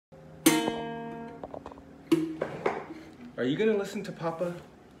Are you gonna listen to Papa?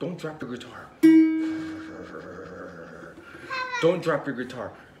 Don't drop the guitar. Don't drop your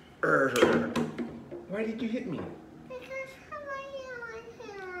guitar. Why did you hit me? Because Papa yelled at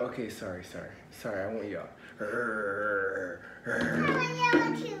Hiro. Okay, sorry, I won't yell. Papa yelled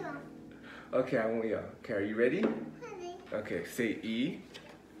at Hiro. Okay, I won't yell. Okay, are you ready? Ready? Okay, say E,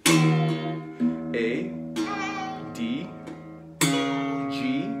 A, D,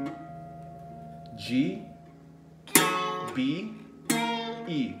 G, G, B,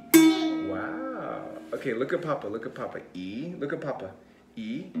 E. Wow. Okay, look at Papa. E, look at Papa.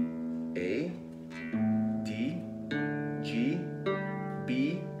 E, A, D, G,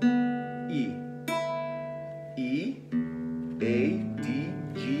 B, E. E, A, D,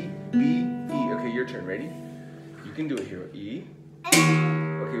 G, B, E. Okay, your turn. Ready? You can do it, Hiro. E.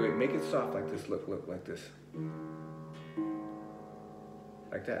 Okay, wait. Make it soft like this. Look, like this.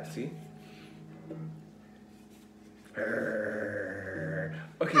 Like that. See?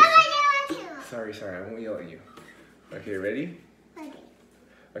 Okay. Sorry, I won't yell at you. Okay, ready? Ready.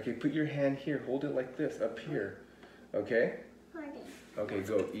 Okay, put your hand here. Hold it like this, up here. Okay? Ready. Okay,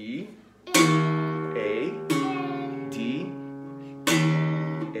 go E, A, D,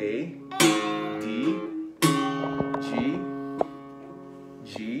 A, D, G,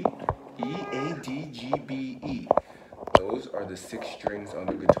 G, E, A, D, G, B, E. Those are the 6 strings on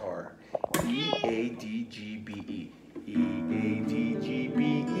the guitar. E, A, D, G, B, E. E, A, D, G, B,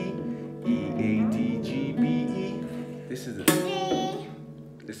 E. E, A, D, G, B, E. This is it.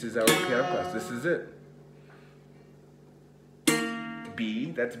 This is our piano class. This is it.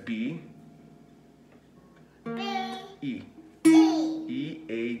 B, that's B. E. E,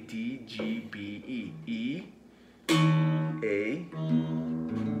 A, D, G, B, E. E, A.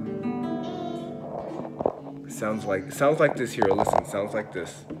 Sounds like this, Hiro. Listen, sounds like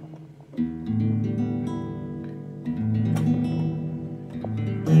this.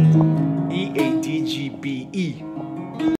 E, A, D, G, B, E.